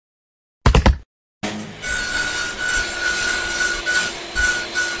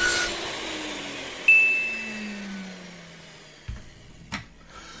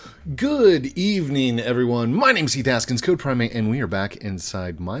Good evening, everyone. My name's Heath, Haskins, Code Primate, and we are back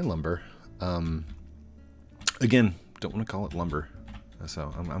inside my lumber. Again, don't want to call it lumber,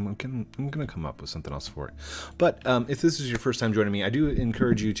 so I'm gonna come up with something else for it. But if this is your first time joining me, I do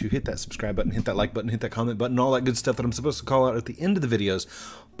encourage you to hit that subscribe button, hit that like button, hit that comment button, all that good stuff that I'm supposed to call out at the end of the videos.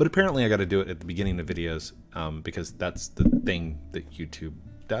 But apparently I got to do it at the beginning of videos because that's the thing that YouTube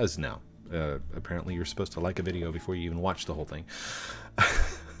does now. Apparently you're supposed to like a video before you even watch the whole thing.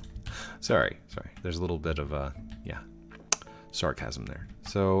 Sorry. There's a little bit of, sarcasm there.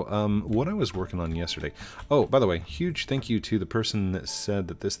 So, what I was working on yesterday... Oh, by the way, huge thank you to the person that said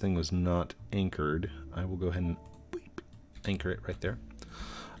that this thing was not anchored. I will go ahead and anchor it right there.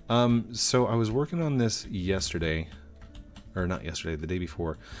 So I was working on this yesterday, or not yesterday, the day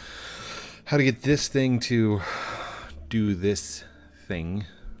before. How to get this thing to do this thing.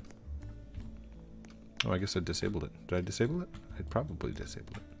 Oh, I guess I disabled it. Did I disable it? I probably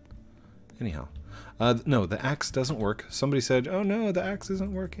disabled it. Anyhow, no, the axe doesn't work. Somebody said, oh no, the axe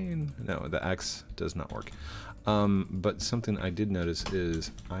isn't working. No, the axe does not work. But something I did notice is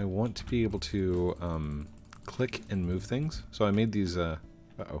I want to be able to click and move things. So I made these,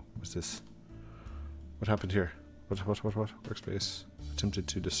 uh-oh, what's this? What happened here? What? Workspace attempted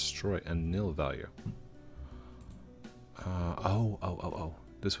to destroy a nil value. Oh.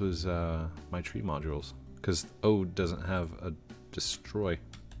 This was my tree modules, because O doesn't have a destroy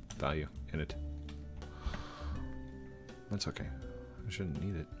value in it. That's okay. I shouldn't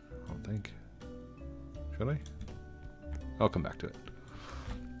need it, I don't think. Should I? I'll come back to it.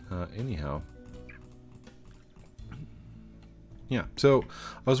 Anyhow. Yeah, so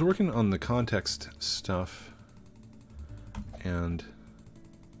I was working on the context stuff, and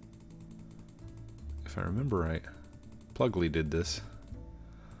if I remember right, Plugly did this.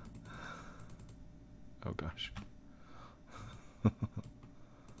 Oh gosh.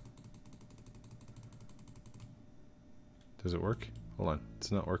 Does it work? Hold on,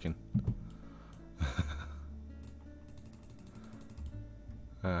 it's not working.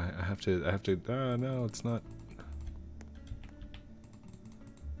 I have to, no, it's not.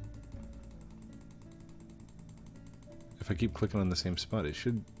 If I keep clicking on the same spot, it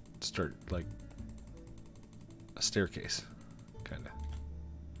should start like a staircase, kinda.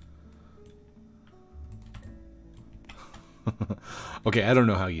 Okay, I don't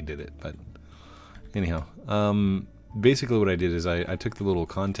know how you did it, but anyhow, basically what I did is I took the little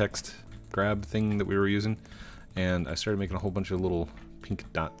context grab thing that we were using, and I started making a whole bunch of little pink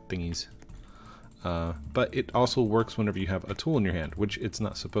dot thingies. But it also works whenever you have a tool in your hand, which it's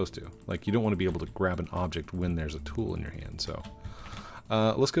not supposed to. Like, you don't want to be able to grab an object when there's a tool in your hand. So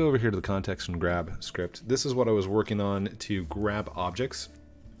let's go over here to the context and grab script. This is what I was working on to grab objects.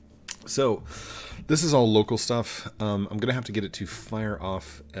 So this is all local stuff. I'm gonna have to get it to fire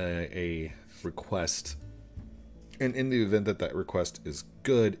off a request, and in the event that that request is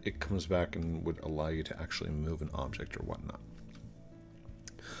good, it comes back and would allow you to actually move an object or whatnot.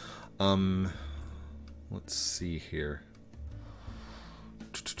 Let's see here.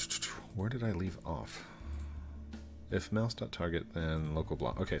 Where did I leave off? If mouse.target, then local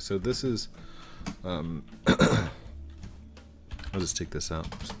block. Okay, so this is I'll just take this out,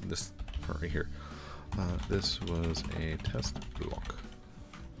 this part right here. This was a test block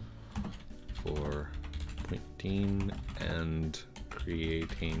for pointing and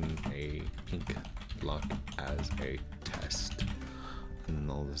creating a pink block as a test. And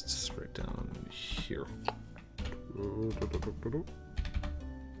I'll just write down here.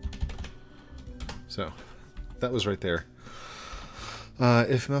 So, that was right there.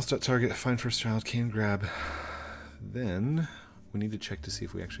 If mouse.target find first child can grab, then we need to check to see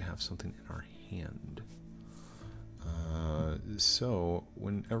if we actually have something in our hand. So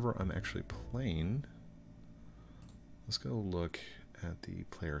whenever I'm actually playing, let's go look at the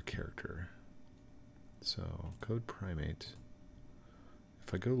player character. So code primate.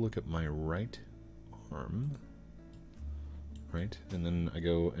 If I go look at my right arm, right, and then I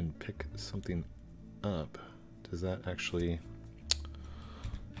go and pick something up, does that actually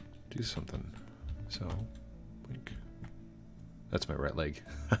do something? So, blink. That's my right leg.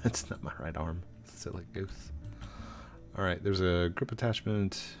 It's not my right arm. Silly goose. Alright, there's a grip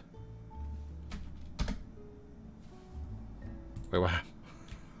attachment. Wait, what?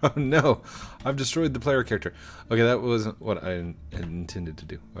 Oh no! I've destroyed the player character. Okay, that wasn't what I intended to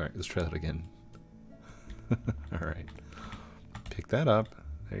do. Alright, let's try that again. Alright. Pick that up.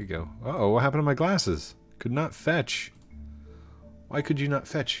 There you go. Uh-oh, what happened to my glasses? Could not fetch. Why could you not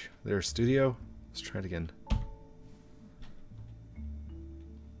fetch? There, studio. Let's try it again.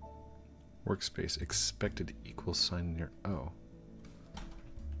 Workspace expected equals sign near. Oh.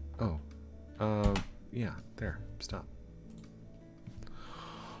 Oh. Yeah, there. Stop.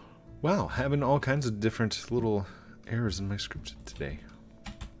 Wow, having all kinds of different little errors in my script today.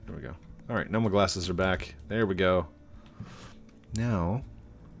 There we go. Alright, now my glasses are back. There we go. Now,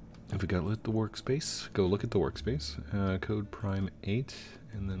 if we go at the workspace, go look at the workspace. Code prime 8,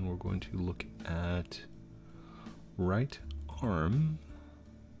 and then we're going to look at right arm,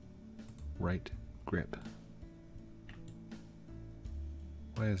 right grip.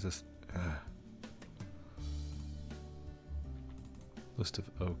 Why is this? List of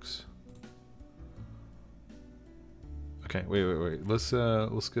oaks. Okay, wait. Let's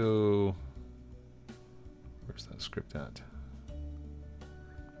go. Where's that script at?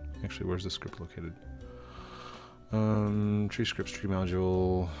 Actually, where's the script located? Tree scripts, tree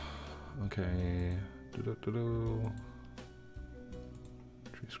module. Okay. Tree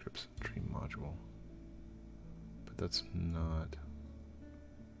scripts, tree module. But that's not.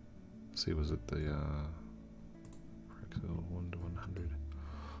 Let's see, was it the 1 to 100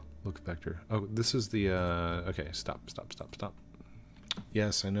 look vector? Oh, this is the okay, stop.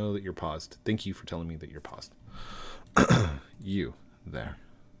 Yes, I know that you're paused. Thank you for telling me that you're paused. You there.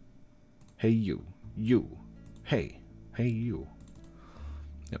 Hey you. Hey you.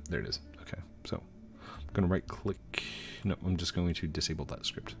 Yep, there it is. Okay, so I'm gonna right click. No, I'm just going to disable that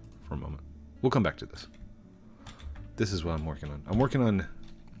script for a moment. We'll come back to this. This is what I'm working on. I'm working on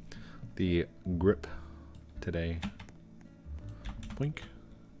the grip today. Blink.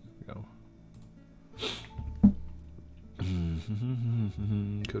 There we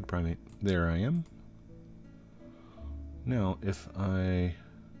go. Code primate. There I am. Now, if I...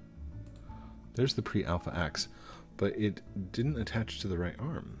 There's the pre-alpha axe, but it didn't attach to the right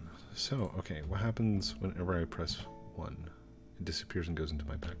arm. So, okay, what happens whenever I press 1? It disappears and goes into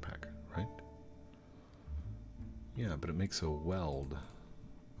my backpack, right? Yeah, but it makes a weld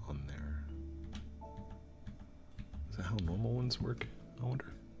on there. Is that how normal ones work? I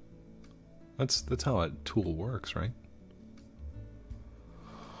wonder. That's how a tool works, right?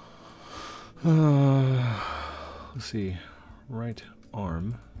 Let's see. Right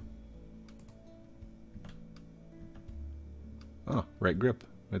arm. Oh, right grip,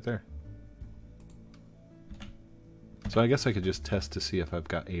 right there. So I guess I could just test to see if I've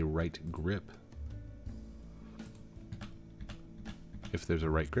got a right grip. If there's a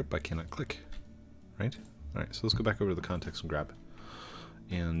right grip, I cannot click, right? All right, so let's go back over to the context and grab.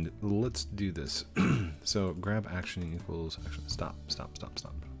 And let's do this. So grab action equals action. Stop.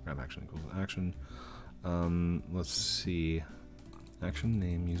 Grab action equals action. Let's see. Action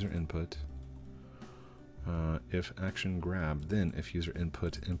name user input. If action grab, then if user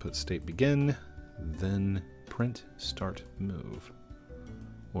input state begin, then print start move.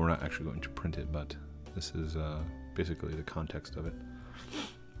 Well, we're not actually going to print it, but this is basically the context of it.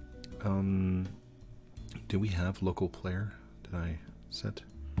 Do we have local player? Did I set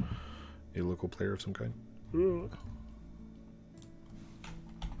a local player of some kind?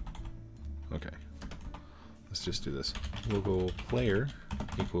 Okay. Let's just do this. Local player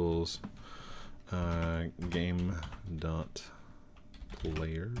equals game dot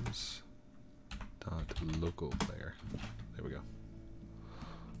players dot local player. There we go.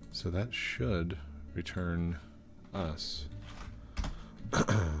 So that should return us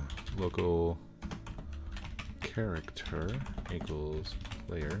local character equals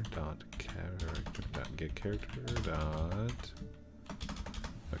player dot character dot get character dot.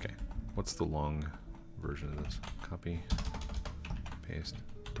 Okay, what's the long version of this? Copy, paste,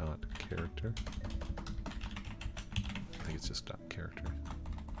 dot character. I think it's just dot character.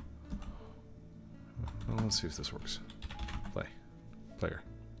 Well, let's see if this works. Play, player,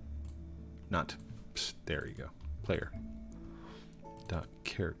 not. Psst, there you go. Player dot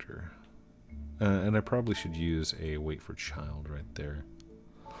character. And I probably should use a wait for child right there,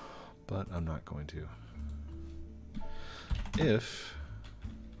 but I'm not going to. If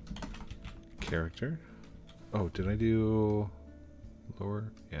character, oh, did I do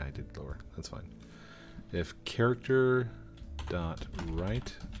lower? Yeah, I did lower. That's fine. If character dot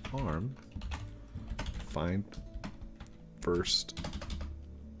right arm find first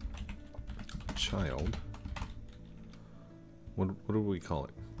child, what do we call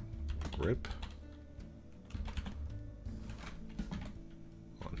it? Grip.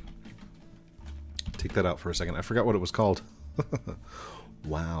 Take that out for a second. I forgot what it was called.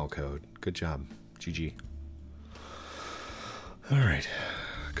 Wow, code. Good job. GG. Alright.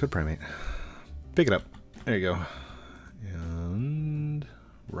 Code primate. Pick it up. There you go. And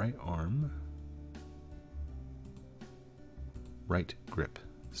right arm. Right grip.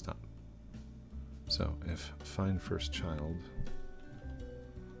 Stop. So if find first child.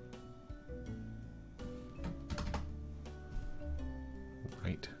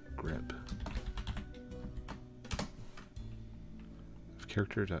 grip. If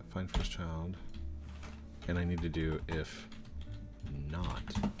character dot find first child, and I need to do if not,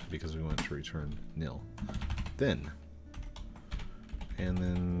 because we want to return nil. Then, and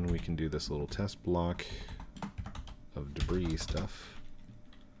then we can do this little test block of debris stuff.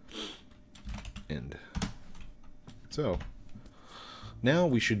 End. So now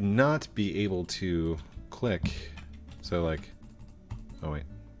we should not be able to click. So like, oh wait,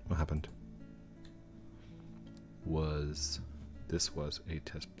 what happened? This was a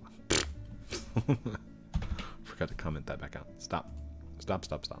test block. Forgot to comment that back out. Stop. Stop,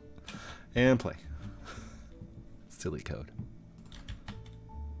 stop, stop. And play. Silly code.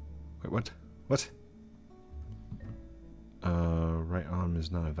 Wait, what? What? Right arm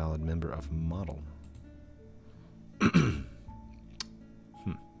is not a valid member of model.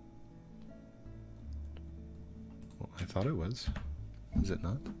 Well, I thought it was. Is it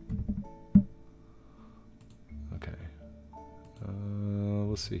not? Okay.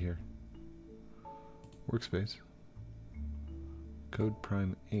 Let's see here. Workspace. Code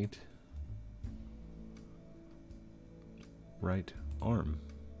prime 8. Right arm.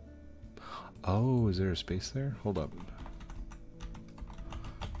 Oh, is there a space there? Hold up.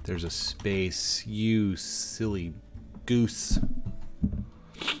 There's a space, you silly goose.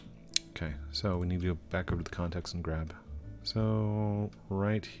 Okay, so we need to go back over to the context and grab. So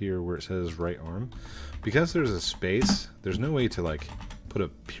right here where it says right arm, because there's a space, there's no way to like put a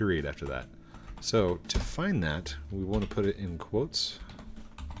period after that. So to find that, we want to put it in quotes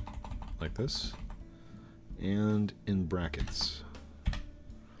like this and in brackets.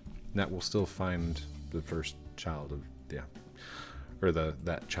 That will still find the first child of, yeah, or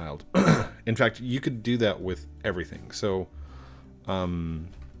that child. In fact, you could do that with everything. So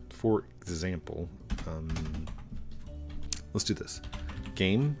for example, let's do this.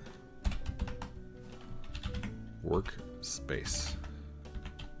 Game workspace.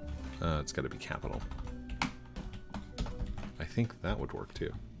 It's got to be capital. I think that would work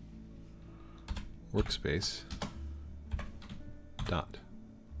too. Workspace dot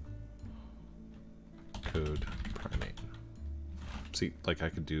code primate. See, like I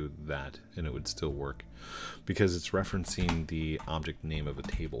could do that and it would still work because it's referencing the object name of a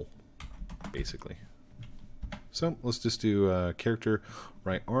table, basically. So let's just do character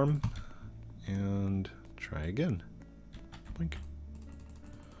right arm and try again. Blink.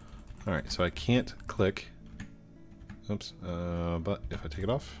 All right, so I can't click. Oops, but if I take it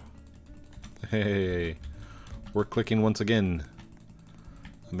off, hey, we're clicking once again.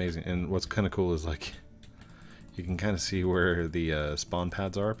 Amazing. And what's kind of cool is like you can kind of see where the spawn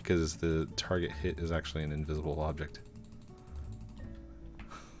pads are because the target hit is actually an invisible object.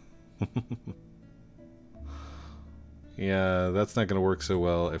 Yeah, that's not going to work so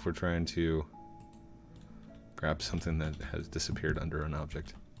well if we're trying to grab something that has disappeared under an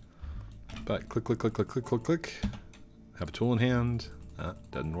object. But click, click, click, click, click, click, click. Have a tool in hand.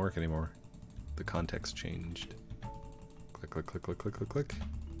 Doesn't work anymore. The context changed. Click, click, click, click, click, click, click.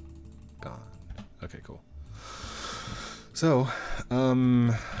 Gone. Okay, cool. So,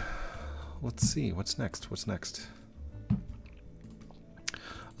 let's see. What's next? What's next?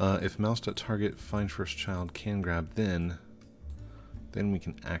 If mouse.target find first child can grab, then we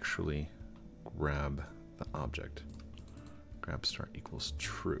can actually grab the object. Grab start equals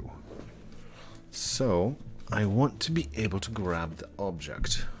true. So I want to be able to grab the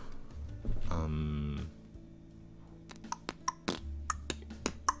object.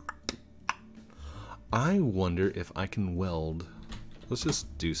 I wonder if I can weld. Let's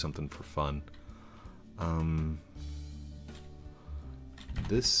just do something for fun.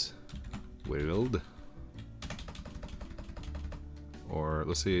 This weld, or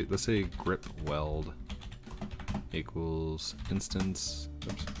let's say grip weld equals instance.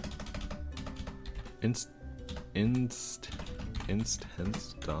 Oops. Instance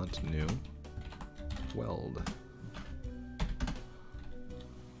dot new weld,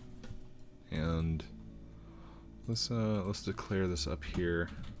 and let's declare this up here.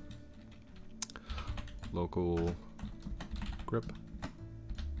 Local grip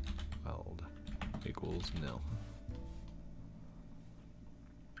weld equals nil.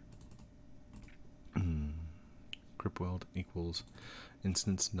 Grip weld equals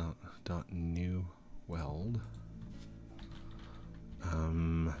instance dot new weld.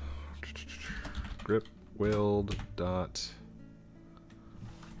 Grip weld dot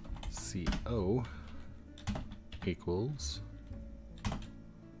co equals.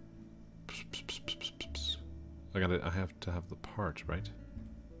 I have to have the part, right?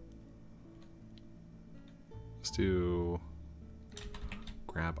 Let's do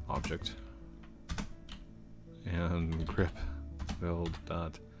grab object and grip build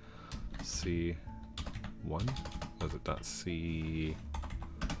dot c1. Was it dot c1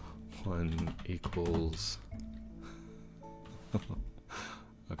 equals?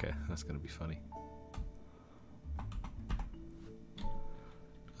 Okay, that's gonna be funny.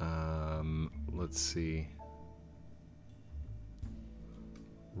 Let's see.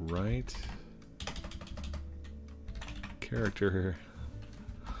 Right character.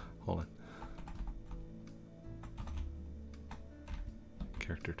 Hold on.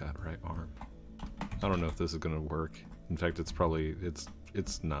 Character dot right arm. I don't know if this is gonna work. In fact, it's probably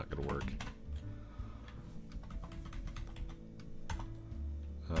it's not gonna work.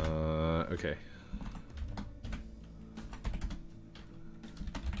 Okay.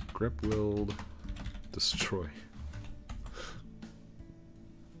 Grip willed destroy.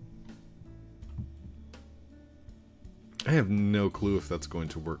 I have no clue if that's going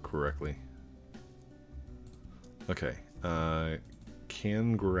to work correctly. Okay.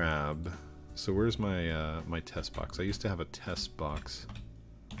 Can grab. So where's my my test box? I used to have a test box.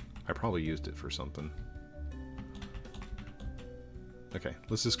 I probably used it for something. Okay,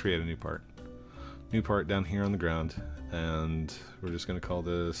 let's just create a new part. New part down here on the ground, and we're just going to call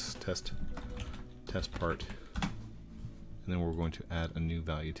this test part, and then we're going to add a new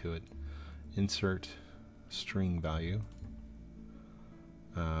value to it. Insert string value,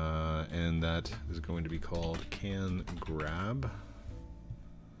 and that is going to be called can grab,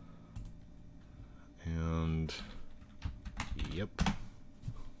 and yep.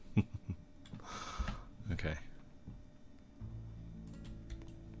 Okay.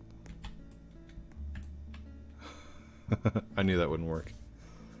 I knew that wouldn't work.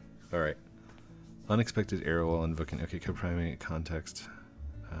 Alright. Unexpected error while invoking. Okay, co-primate context.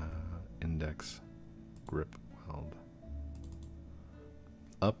 Index. Grip weld.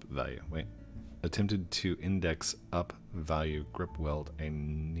 Up value. Wait. Attempted to index up value. Grip weld a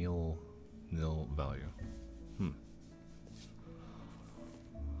nil value.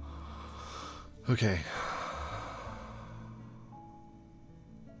 Okay.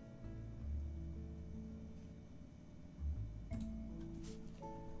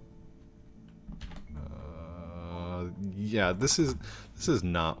 Yeah, this is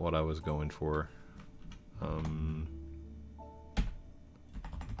not what I was going for.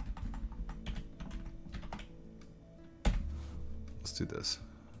 Let's do this.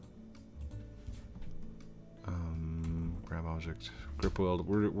 Grab object, grip weld.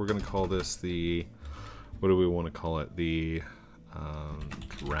 We're gonna call this the, what do we want to call it? The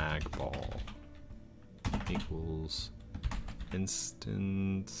drag ball equals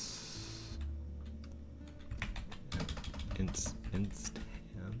instance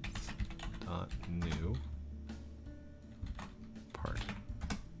dot new part.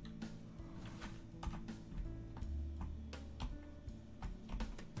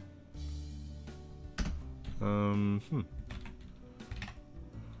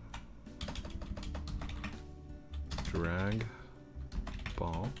 Drag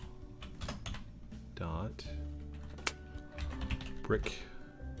ball dot brick.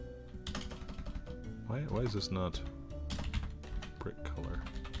 Why is this not brick color?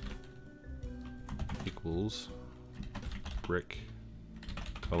 Equals brick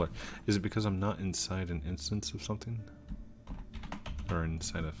color. Is it because I'm not inside an instance of something? Or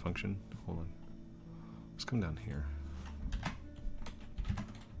inside a function? Hold on. Let's come down here.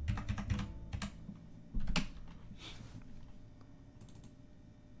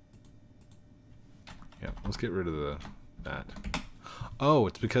 Yeah, let's get rid of that. Oh,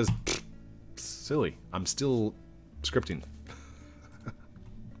 it's because silly. I'm still scripting.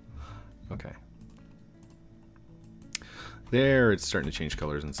 Okay. There, it's starting to change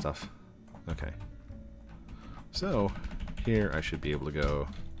colors and stuff. Okay. So, here I should be able to go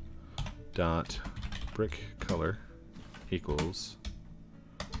dot brick color equals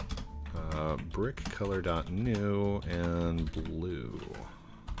brick color dot new and blue.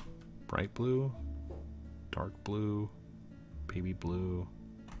 Bright blue, dark blue, baby blue,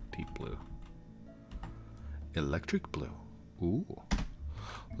 deep blue. Electric blue. Ooh.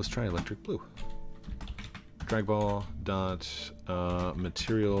 Let's try electric blue. Drag ball dot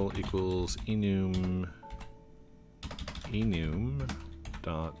material equals enum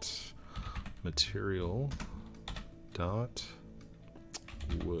dot material dot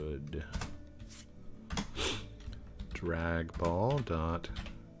wood. Drag ball dot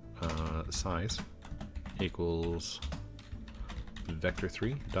size equals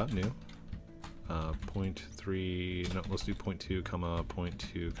vector3 dot new 0.3, no, let's do 0.2 comma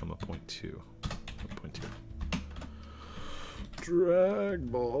 0.2 comma 0.2. 0.2.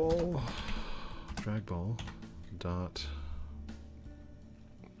 drag ball dot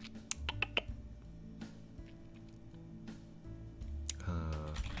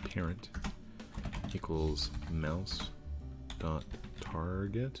parent equals mouse dot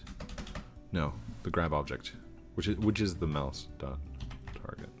target. No, the grab object, which is the mouse dot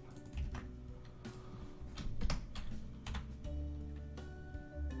target.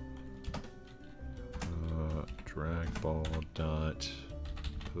 Drag ball dot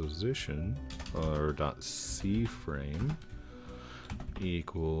position or dot C frame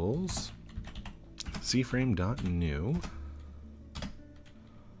equals C frame dot new.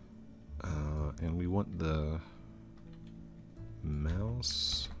 And we want the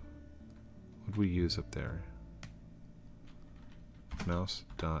mouse. What do we use up there? Mouse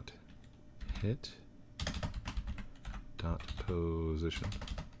dot hit dot position.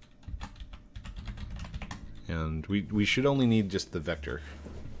 And we should only need just the vector.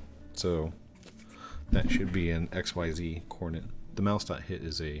 So that should be an XYZ coordinate. The mouse dot hit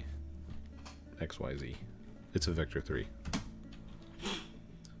is a XYZ. It's a vector 3.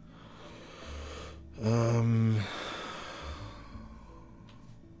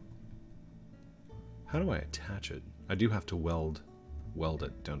 How do I attach it? I do have to weld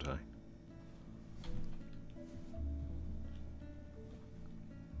it, don't I?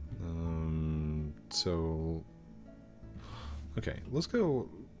 So okay, let's go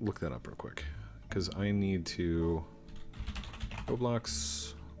look that up real quick, because I need to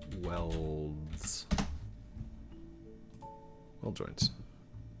Roblox weld joints.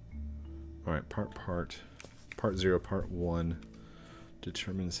 All right, part 0, part 1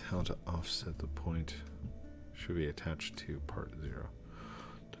 determines how to offset the point. Should be attached to part 0.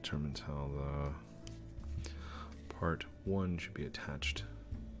 Determines how the part 1 should be attached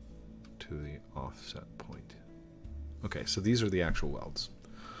to the offset point. Okay, so these are the actual welds.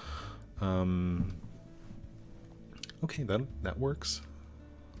 Okay, that works.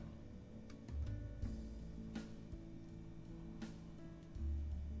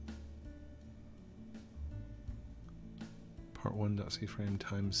 Part 1.cframe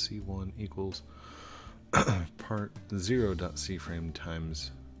times C1 equals part 0.cframe times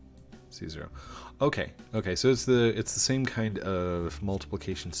C0. Okay, so it's the same kind of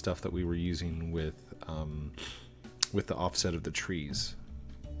multiplication stuff that we were using with the offset of the trees.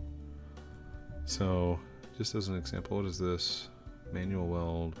 So just as an example, what is this? Manual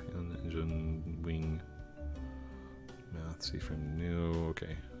weld, engine, wing, math, C-frame, new.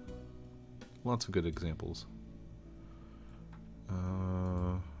 Okay, lots of good examples.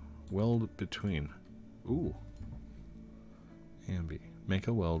 Weld between. Ooh. A and B. Make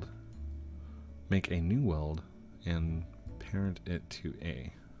a weld. Make a new weld and parent it to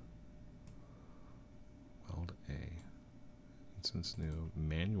A. Weld A. Instance new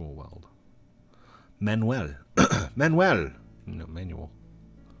manual weld. Manuel. Manuel. No, manual.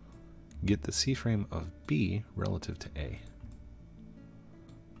 Get the C-frame of B relative to A.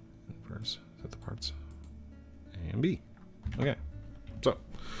 Inverse. Set the parts. A and B. Okay. So,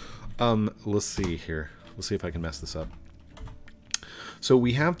 let's see here. Let's see if I can mess this up. So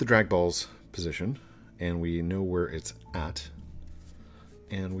we have the drag ball's position, and we know where it's at.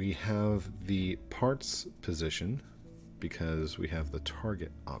 And we have the parts position because we have the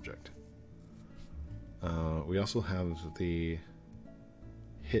target object. We also have the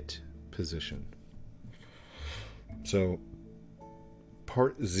hit position. So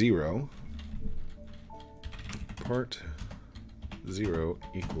part 0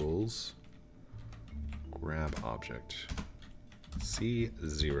 equals grab object.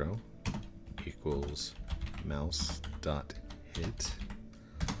 C0 equals mouse dot hit.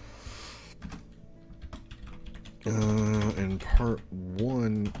 And part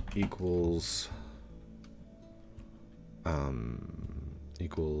 1 equals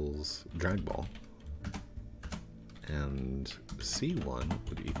drag ball, and C1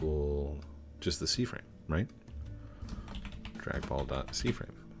 would equal just the C frame, right? Drag ball dot C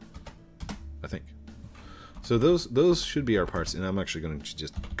frame, I think. So those should be our parts, and I'm actually going to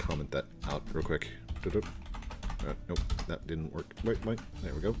just comment that out real quick. Nope, that didn't work. Wait,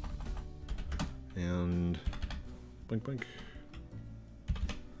 there we go. And blink, blink.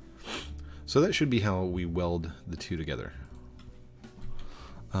 So that should be how we weld the two together.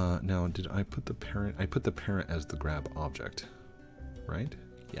 Now, did I put the parent? I put the parent as the grab object, right?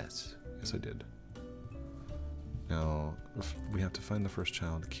 Yes, I did. Now, we have to find the first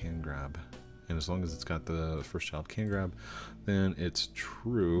child can grab. And as long as it's got the first child can grab, then it's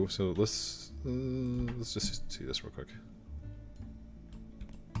true. So let's just see this real quick.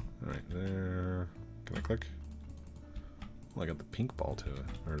 All right, there. Can I click? Well, I got the pink ball to it,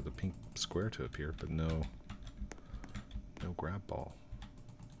 or the pink square to appear, but no grab ball.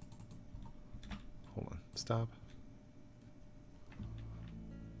 Hold on, stop.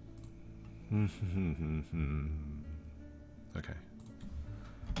 Okay.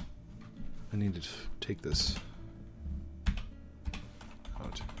 I need to take this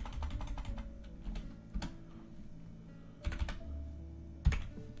out.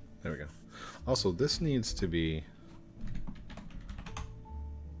 There we go. Also, this needs to be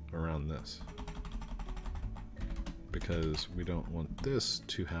around this, because we don't want this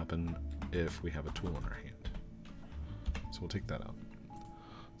to happen if we have a tool in our hand. So we'll take that out.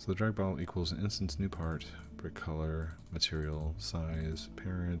 So the drag ball equals an instance new part, brick color, material, size,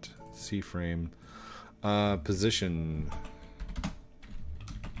 parent, C-frame, position.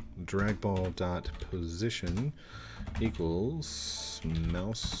 Drag ball dot position equals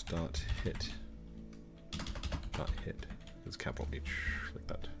mouse dot hit. Dot hit. It's capital H, like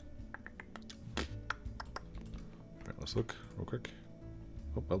that. Alright, let's look real quick.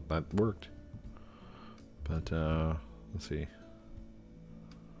 Oh, well, that worked. But, let's see.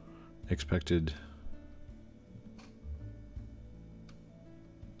 Expected.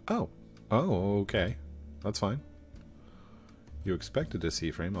 Oh. Oh, okay. That's fine. You expected a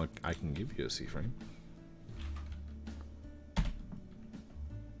C-frame. I can give you a C-frame.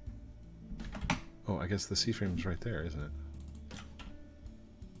 Oh, I guess the C-frame's right there, isn't it?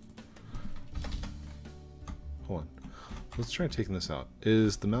 Hold on. Let's try taking this out.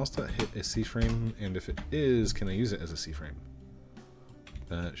 Is the mouse dot hit a C-frame? And if it is, can I use it as a C-frame?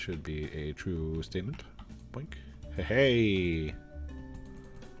 That should be a true statement. Boink. Hey, hey!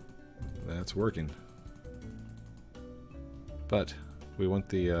 That's working. But we want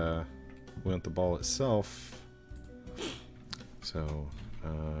the ball itself. So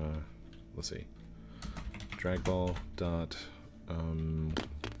let's see. Drag ball dot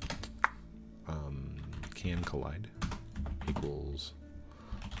can collide equals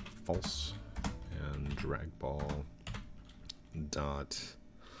false, and drag ball dot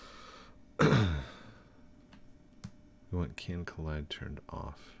we want can collide turned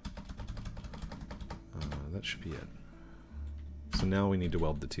off. That should be it. So now we need to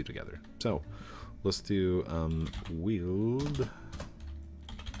weld the two together. So let's do weld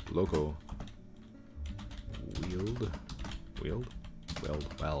local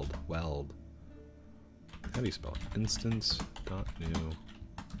weld. How do you spell it? Instance dot new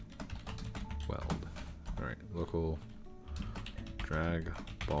weld. All right, local drag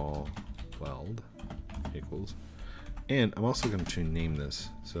ball weld equals, and I'm also going to name this.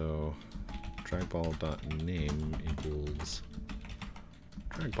 So drag ball dot name equals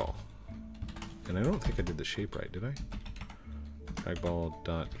drag ball. And I don't think I did the shape right, did I? Drag ball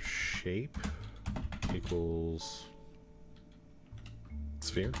dot shape equals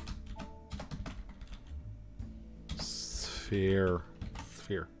sphere. Sphere.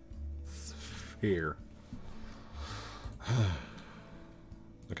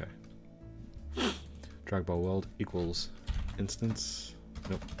 Okay. Drag ball weld equals instance.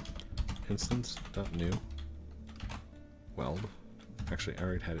 Nope. Instance dot new weld. Actually, I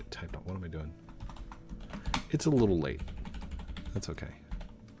already had it typed out. What am I doing? It's a little late. That's okay.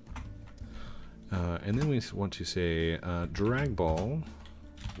 And then we want to say drag ball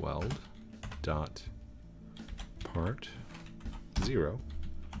weld dot part 0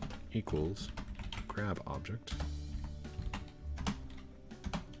 equals grab object.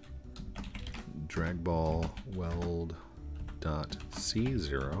 Drag ball weld dot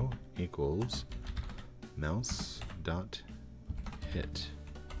C0 equals mouse dot hit,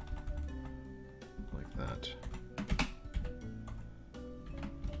 like that.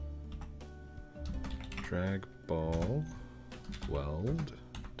 Drag ball weld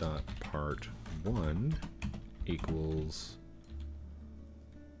dot part 1 equals,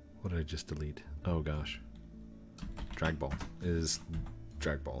 what did I just delete? Oh gosh. Drag ball is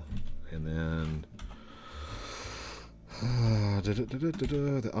drag ball. And then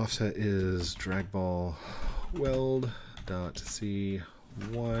the offset is drag ball weld dot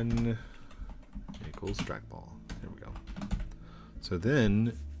C1 equals drag ball. There we go. So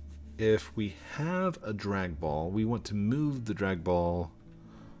then if we have a drag ball, we want to move the drag ball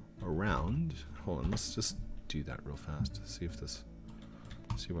around. Hold on, let's just do that real fast. See if this,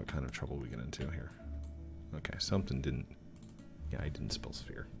 see what kind of trouble we get into here. Okay, something didn't, yeah, I didn't spell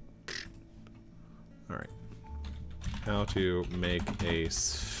sphere. All right, how to make a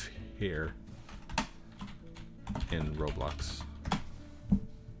sphere in Roblox.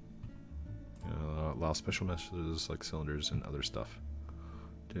 Allow special messages like cylinders and other stuff.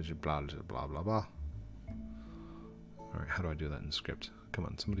 Blah blah blah blah blah. Alright, how do I do that in script? Come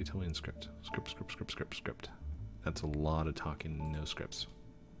on, somebody tell me in script. Script. That's a lot of talking, no scripts.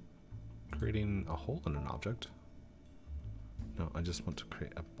 Creating a hole in an object. No, I just want to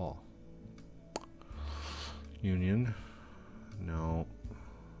create a ball. Union. No.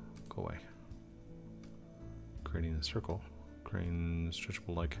 Go away. Creating a circle. Creating a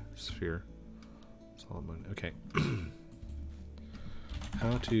stretchable like sphere. Solid button. Okay.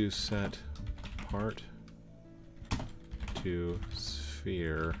 How to set part to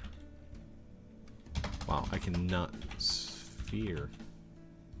sphere. Wow, I cannot sphere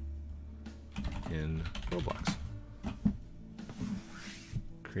in Roblox.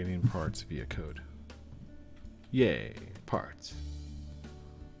 Creating parts via code. Yay, parts.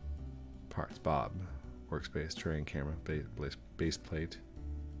 Parts, Bob. Workspace, terrain, camera, base plate.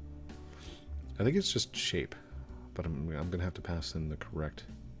 I think it's just shape, but I'm gonna have to pass in the correct.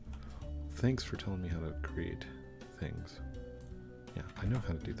 Thanks for telling me how to create things. Yeah, I know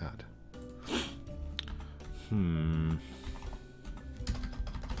how to do that.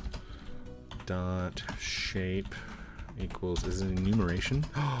 Dot shape equals, is it an enumeration?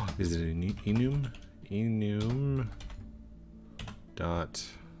 Is it an enum dot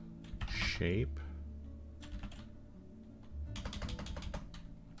shape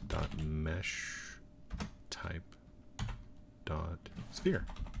dot mesh type dot sphere.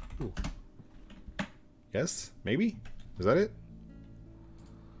 Ooh. Yes, maybe? Is that it?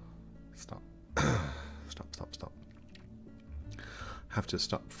 Stop. Stop. Have to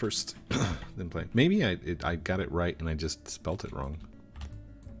stop first, then play. Maybe I got it right and I just spelt it wrong.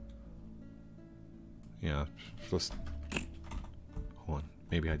 Yeah, just hold on.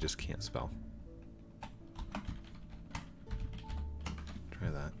 Maybe I just can't spell. Try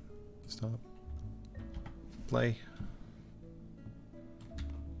that. Stop. Play.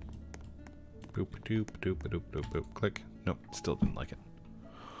 Boop doop doop doop doop doop. Click. Nope, still didn't like it.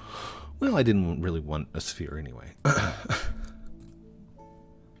 Well, I didn't really want a sphere anyway.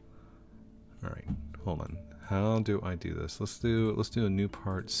 Alright, hold on. How do I do this? Let's do a new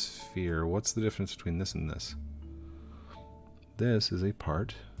part sphere. What's the difference between this and this? This is a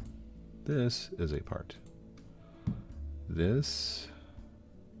part. This is a part. This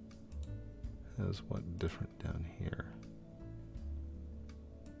has what different down here?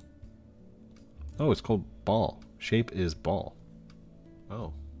 Oh, it's called ball. Shape is ball.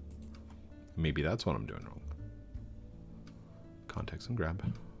 Oh. Maybe that's what I'm doing wrong. Context and grab.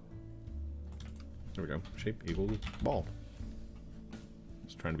 There we go. Shape equals ball. I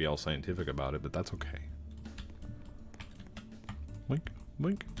was trying to be all scientific about it, but that's okay. Blink,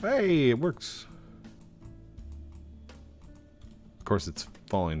 blink. Hey, it works. Of course, it's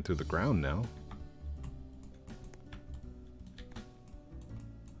falling through the ground now.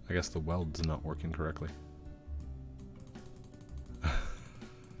 I guess the weld's not working correctly.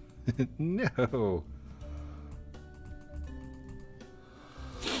 No.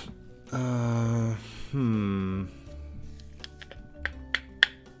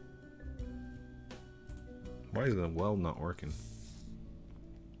 Why is the weld not working?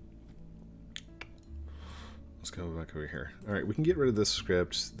 Let's go back over here. All right, we can get rid of this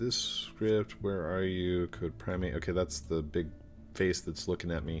script. This script, where are you? Code primate. Okay, that's the big face that's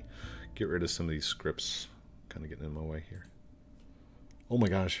looking at me. Get rid of some of these scripts. Kind of getting in my way here. Oh my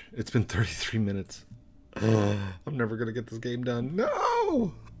gosh, it's been 33 minutes. I'm never gonna get this game done.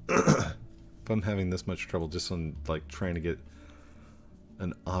 No! If I'm having this much trouble just on like trying to get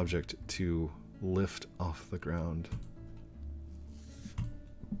an object to lift off the ground.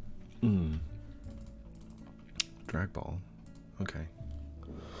 Drag ball. Okay.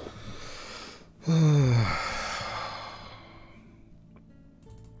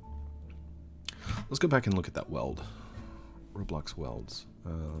 Let's go back and look at that weld. Roblox welds.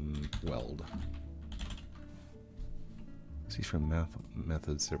 Weld. See from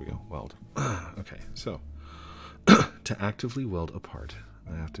methods. There we go. Weld. Okay, so to actively weld a part,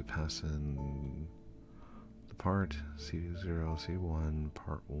 I have to pass in the part C0, C1,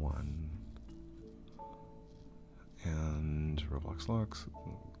 part 1, and Roblox locks.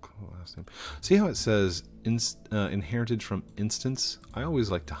 Last name. See how it says inherited from instance? I always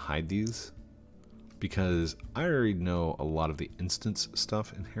like to hide these, because I already know a lot of the instance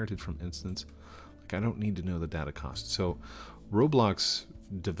stuff, inherited from instance. Like, I don't need to know the data cost. So Roblox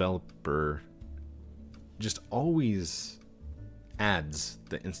developer just always adds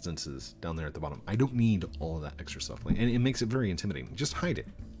the instances down there at the bottom. I don't need all of that extra stuff. And it makes it very intimidating. Just hide it.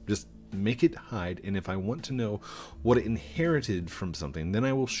 Just make it hide. And if I want to know what it inherited from something, then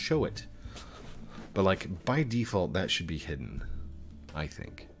I will show it. But like by default, that should be hidden, I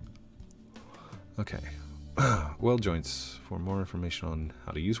think. Okay, Weld joints for more information on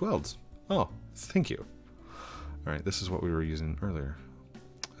how to use welds. Oh, thank you. All right, this is what we were using earlier.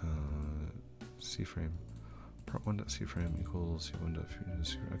 C-frame. Part 1.C-frame equals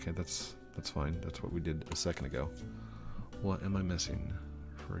C1.C. Okay, that's fine. That's what we did a second ago. What am I missing?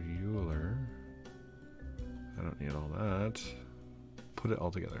 For Euler, I don't need all that. Put it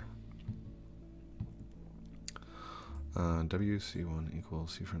all together. WC1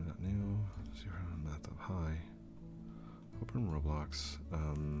 equals C-frame.new, C-frame math of high. Open Roblox,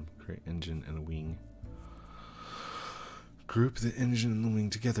 create engine and wing. Group the engine and the wing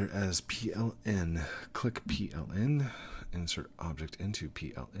together as PLN. Click PLN, insert object into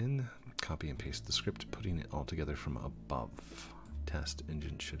PLN, copy and paste the script, putting it all together from above. Test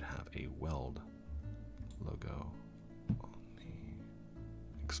engine should have a weld logo on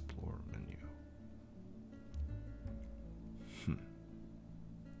the Explore menu.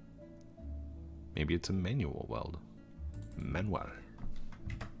 Maybe it's a manual weld. Manual.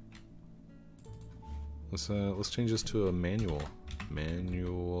 Let's change this to a manual.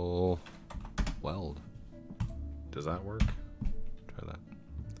 Manual weld. Does that work? Try that.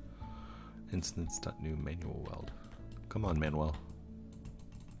 Instance.new manual weld. Come on, Manuel.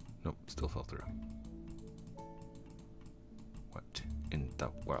 Nope, still fell through. What in the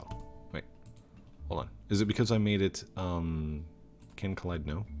world? Wait, hold on. Is it because I made it can collide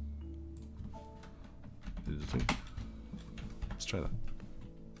no? Let's try that.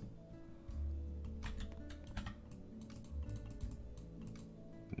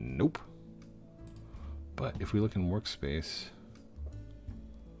 Nope. But if we look in workspace,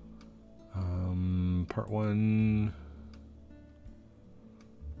 part 1,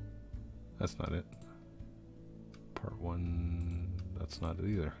 that's not it. Part 1, that's not it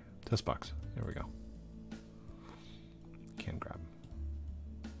either. Test box. There we go. Can grab.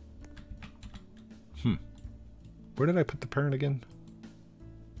 Where did I put the parent again?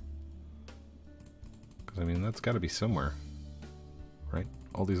 Because I mean, that's got to be somewhere, right?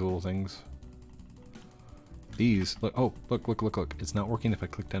 All these little things. These, look, oh, look. It's not working if I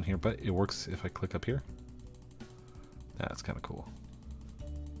click down here, but it works if I click up here. That's kind of cool.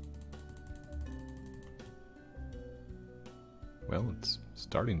 Well, it's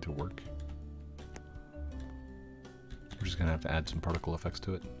starting to work. We're just gonna have to add some particle effects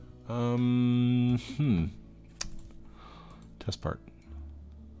to it. Test part.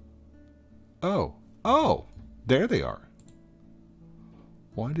 Oh, there they are.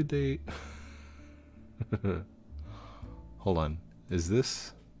 Why did they... Hold on. Is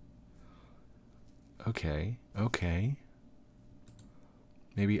this... Okay.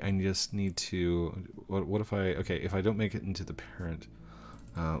 Maybe I just need to... What if I... Okay, if I don't make it into the parent,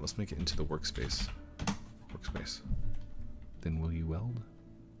 let's make it into the workspace. Then will you weld?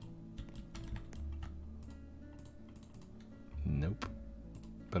 Nope.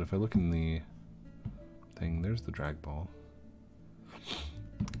 But if I look in the thing, there's the drag ball.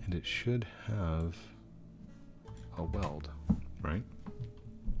 And it should have a weld, right?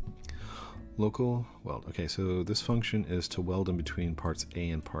 Local weld. Okay, so this function is to weld in between parts A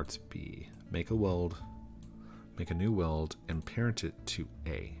and parts B. Make a weld, make a new weld, and parent it to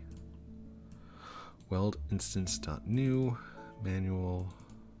A. Weld instance.new manual.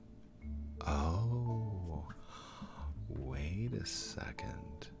 Oh, wait a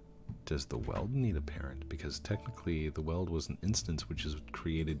second. Does the weld need a parent? Because technically the weld was an instance which is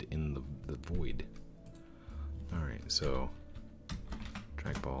created in the void. Alright, so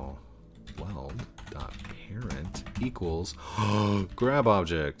drag ball weld dot parent equals grab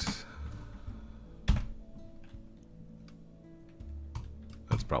object.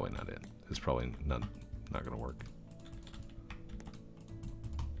 That's probably not it. It's probably not gonna work.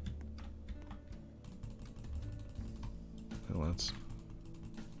 Well, that's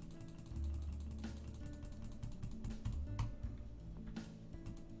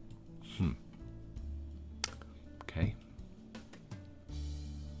okay.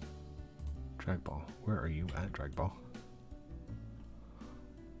 Drag ball. Where are you at, drag ball?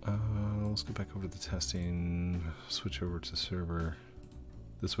 Let's go back over to the testing, switch over to server.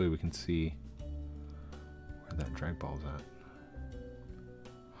 This way we can see where that drag ball's at.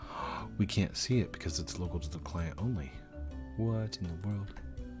 We can't see it because it's local to the client only. What in the world?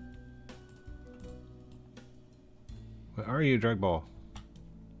 Where are you, drag ball?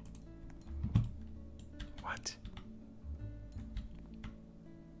 What?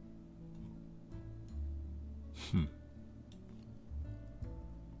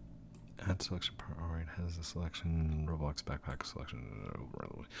 Add selection part. Alright, has the selection Roblox backpack selection.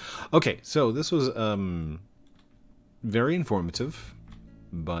 Okay, so this was very informative.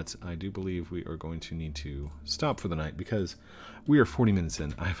 but I do believe we are going to need to stop for the night because we are 40 minutes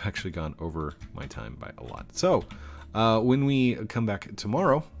in. I've actually gone over my time by a lot. So when we come back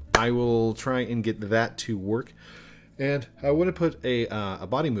tomorrow, I will try and get that to work. And I want to put a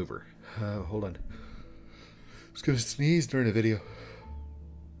body mover. Hold on. I was going to sneeze during a video.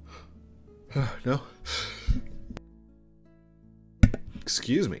 No?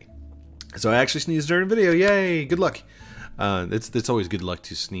 Excuse me. So I actually sneezed during a video. Yay! Good luck. It's always good luck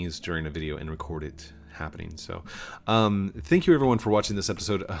to sneeze during a video and record it happening. So thank you everyone for watching this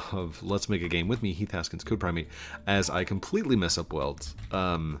episode of Let's Make a Game with me, Heath Haskins, Code Primate, as I completely mess up welds.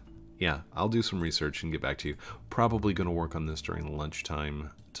 Yeah, I'll do some research and get back to you. Probably going to work on this during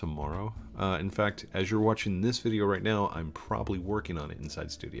lunchtime tomorrow. In fact, as you're watching this video right now, I'm probably working on it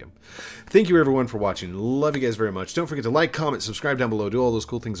inside studio. Thank you everyone for watching. Love you guys very much. Don't forget to like, comment, subscribe down below, do all those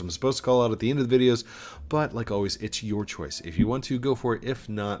cool things I'm supposed to call out at the end of the videos. But like always, it's your choice. If you want to, go for it. If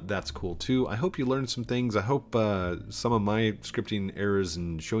not, that's cool too. I hope you learned some things. I hope some of my scripting errors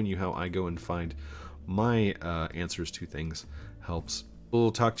and showing you how I go and find my answers to things helps.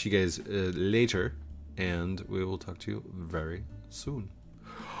 We'll talk to you guys later, and we will talk to you very soon.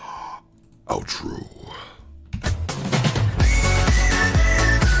 Outro.